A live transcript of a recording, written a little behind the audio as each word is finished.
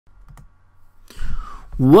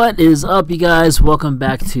What is up, you guys? Welcome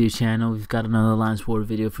back to the channel. We've got another Line Sport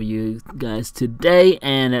video for you guys today,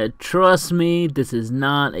 and trust me, this is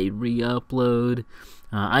not a re-upload.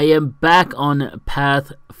 I am back on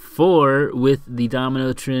path 4 with the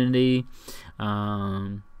Domino Trinity,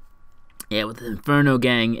 with the Inferno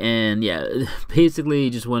gang, and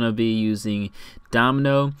basically just want to be using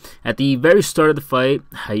Domino. At the very start of the fight,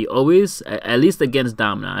 I always, at least against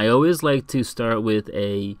Domino, I always like to start with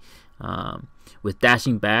a with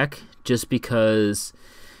dashing back, just because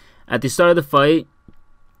at the start of the fight,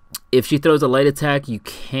 if she throws a light attack, you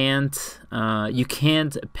can't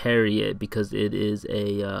parry it because it is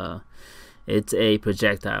it's a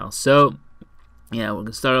projectile. So yeah, we're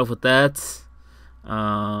gonna start off with that.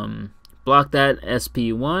 Block that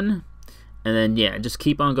SP1, and then just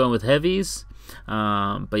keep on going with heavies.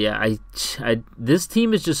 But yeah, this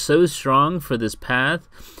team is just so strong for this path,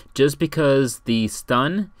 just because the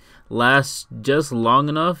stun lasts just long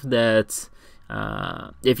enough that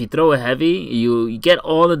if you throw a heavy, you get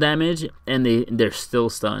all the damage and they're still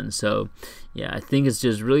stunned. So yeah, I think it's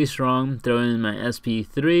just really strong. Throw in my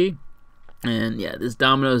SP3, and yeah, this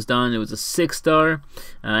Domino's done. It was a 6-star.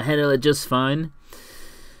 Handled it just fine.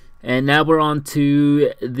 And now we're on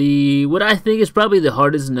to what I think is probably the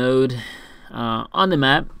hardest node on the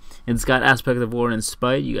map. It's got Aspect of War and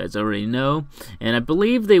Spite, you guys already know. And I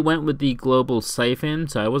believe they went with the Global Siphon,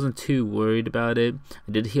 so I wasn't too worried about it.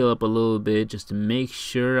 I did heal up a little bit just to make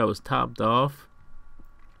sure I was topped off.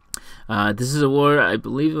 This is a war I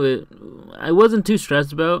believe I wasn't too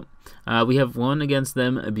stressed about. We have won against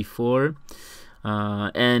them before.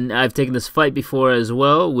 And I've taken this fight before as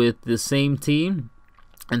well with the same team.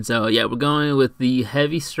 And so yeah, we're going with the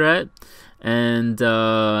heavy strat. And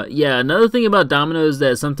another thing about Domino is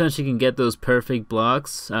that sometimes she can get those perfect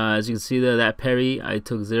blocks. As you can see there, that parry, I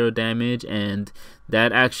took 0 damage, and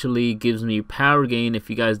that actually gives me power gain, if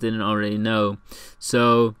you guys didn't already know.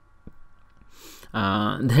 So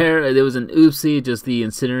there was an oopsie, just the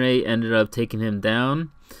Incinerate ended up taking him down.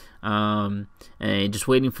 And just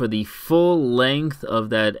waiting for the full length of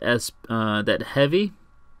that that heavy.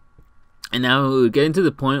 And now we're getting to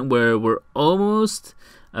the point where we're almost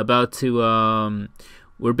about to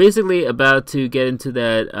we're basically about to get into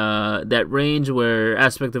that range where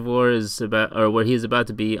Aspect of War is about, or where he's about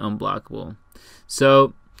to be unblockable.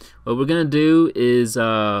 So what we're gonna do is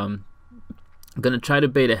gonna try to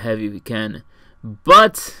bait a heavy if we can,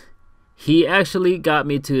 but he actually got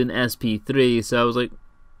me to an SP3, so I was like,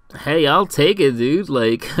 hey, I'll take it, dude,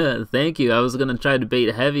 like thank you. I was gonna try to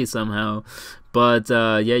bait heavy somehow, but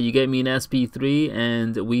yeah, you get me an SP3,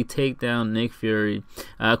 and we take down Nick Fury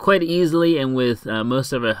quite easily, and with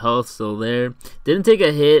most of our health still there. Didn't take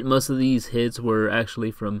a hit. Most of these hits were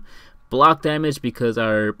actually from block damage because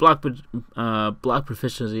our block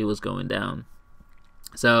proficiency was going down.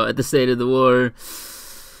 So at the state of the war,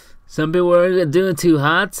 some people were doing too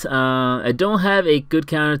hot. I don't have a good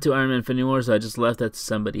counter to Iron Man Infinity War, so I just left that to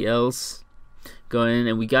somebody else. Go in,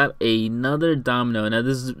 and we got another Domino. Now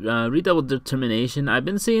this is Redoubled Determination. I've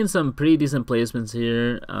been seeing some pretty decent placements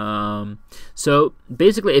here. So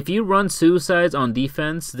basically, if you run Suicides on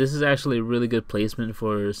defense, this is actually a really good placement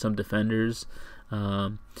for some defenders,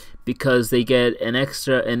 because they get an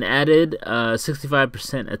added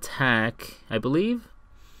 65% attack, I believe,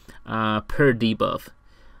 per debuff,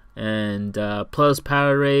 and plus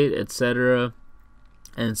power rate, etc.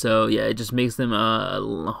 And so yeah, it just makes them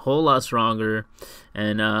a whole lot stronger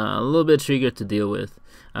and a little bit trickier to deal with.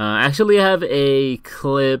 Actually, I have a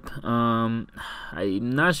clip. I'm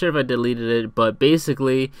not sure if I deleted it, but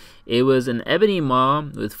basically it was an Ebony Maw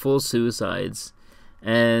with full Suicides,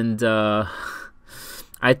 and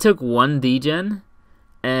I took 1 degen,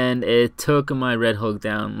 and it took my Red Hulk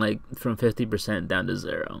down, like from 50% down to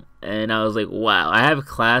 0. And I was like, wow, I have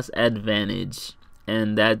class advantage.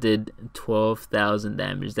 And that did 12,000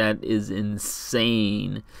 damage. That is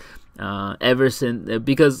insane. Ever since,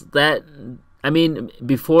 because that, I mean,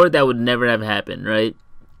 before that would never have happened, right?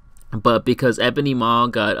 But because Ebony Maw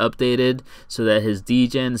got updated so that his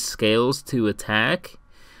degen scales to attack,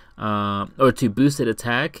 or to boosted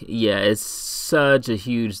attack, yeah, it's such a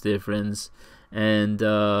huge difference. And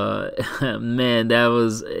man, it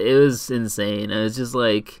was insane. It was just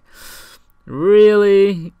like,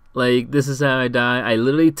 really? Like, this is how I die? I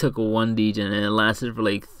literally took 1 degen, and it lasted for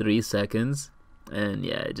like 3 seconds, and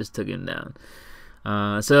yeah, it just took him down.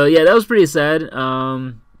 So yeah, that was pretty sad.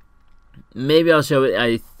 Maybe I'll show it,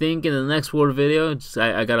 I think, in the next war video.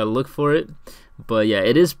 I gotta look for it, but yeah,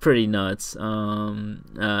 it is pretty nuts.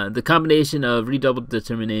 The combination of Redoubled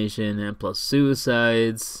Determination and plus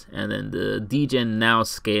Suicides, and then the degen now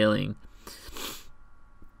scaling.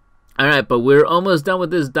 Alright, but we're almost done with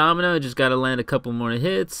this domino. Just gotta land a couple more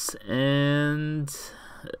hits, and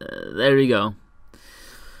there we go.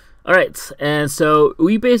 Alright, and so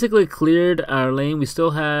we basically cleared our lane. We still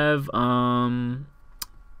have two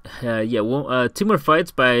more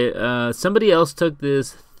fights by somebody else took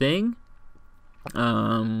this thing.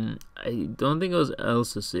 I don't think it was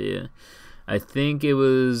Elsa. I think it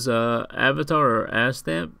was Avatar or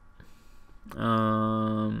Astamp.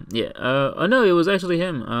 Oh no, it was actually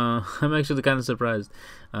him. I'm actually kind of surprised.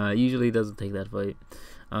 Usually he doesn't take that fight.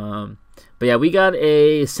 But yeah, we got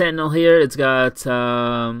a Sentinel here. It's got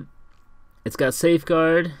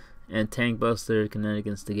Safeguard and Tank Buster, Kinetic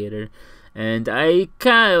Instigator. And I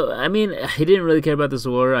didn't really care about this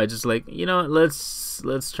war. I just like, you know, let's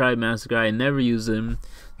try Massacre. I never use him.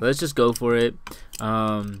 Let's just go for it.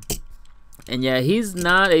 And yeah, he's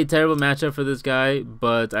not a terrible matchup for this guy,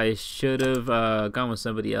 but I should have gone with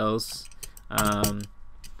somebody else.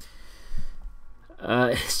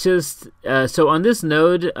 It's just so on this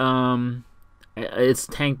node, it's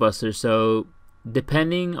Tank Buster. So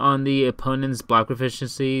depending on the opponent's block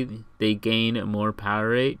proficiency, they gain more power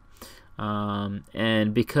rate.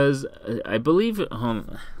 And because I believe,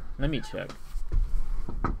 let me check.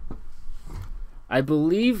 I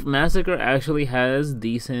believe Massacre actually has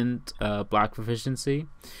decent block proficiency.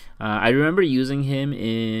 I remember using him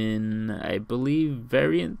in, I believe,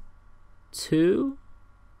 variant 2.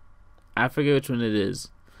 I forget which one it is.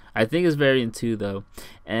 I think it's variant 2 though.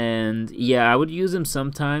 And yeah, I would use him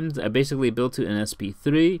sometimes. I basically built to an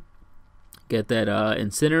SP3, get that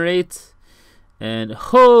Incinerate, and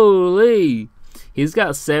holy, he's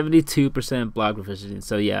got 72% block proficiency.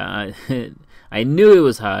 So yeah, I knew it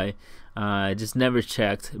was high. I just never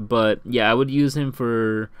checked, but yeah, I would use him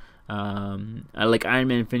for like Iron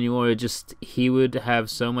Man Infinity War. Just he would have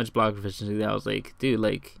so much block proficiency that I was like, dude,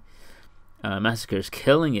 like Massacre's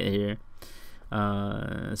killing it here.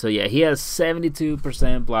 So yeah, he has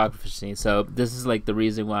 72% block proficiency. So this is like the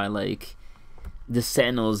reason why like the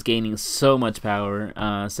Sentinel is gaining so much power.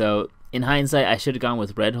 So in hindsight, I should have gone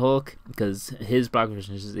with Red Hulk because his block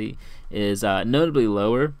proficiency is notably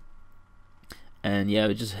lower. And yeah,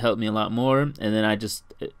 it just helped me a lot more. And then I just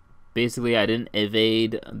basically I didn't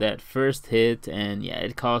evade that first hit, and yeah,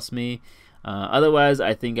 it cost me. Otherwise,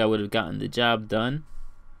 I think I would have gotten the job done.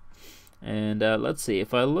 And let's see,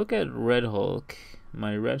 if I look at Red Hulk,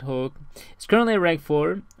 my Red Hulk is currently at rank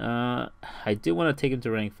 4. I do want to take him to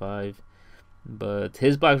rank 5, but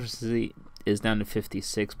his block proficiency is down to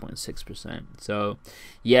 56.6%. So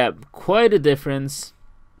yeah, quite a difference.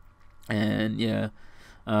 And yeah.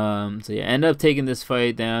 So yeah, end up taking this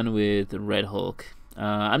fight down with Red Hulk.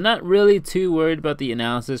 I'm not really too worried about the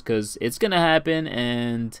analysis because it's gonna happen,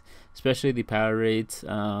 and especially the power rate,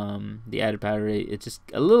 the added power rate. It's just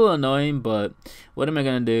a little annoying, but what am I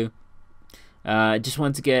gonna do? I just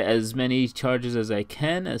want to get as many charges as I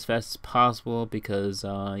can as fast as possible because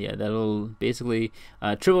yeah, that'll basically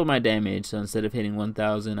triple my damage. So instead of hitting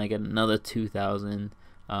 1,000, I get another 2,000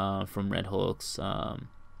 from Red Hulk's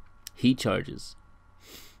heat charges.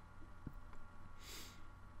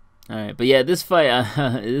 Alright, but yeah, this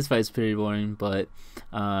fight's pretty boring, but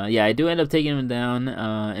yeah, I do end up taking him down,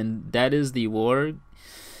 and that is the war.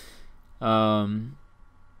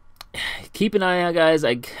 Keep an eye out, guys.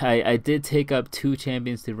 I did take up 2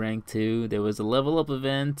 champions to rank 2. There was a level up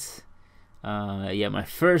event. Yeah, my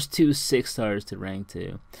first 2 6-stars to rank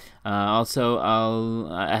 2. Also,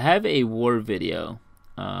 I have a war video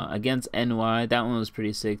against NY. That one was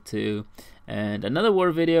pretty sick too. And another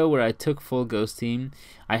war video where I took full ghost team.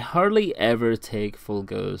 I hardly ever take full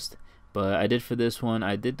ghost, but I did for this one.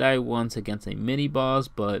 I did die once against a mini boss,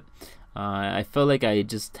 but I felt like I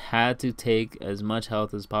just had to take as much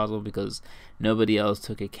health as possible because nobody else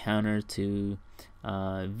took a counter to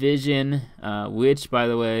Vision, which, by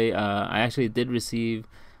the way, I actually did receive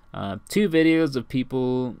 2 videos of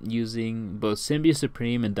people using both Symbiote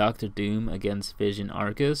Supreme and Dr. Doom against Vision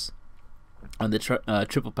Arcus on the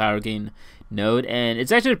triple power gain node, and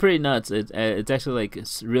it's actually pretty nuts. It's actually like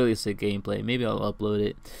really sick gameplay. Maybe I'll upload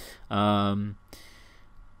it.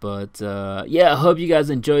 But yeah, I hope you guys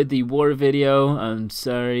enjoyed the war video. I'm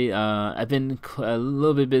sorry, I've been a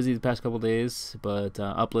little bit busy the past couple days, but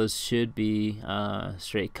uploads should be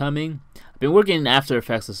straight coming. I've been working in After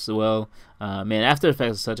Effects as well. Man, After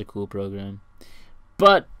Effects is such a cool program.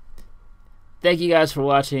 But thank you guys for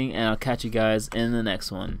watching, and I'll catch you guys in the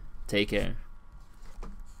next one. Take care.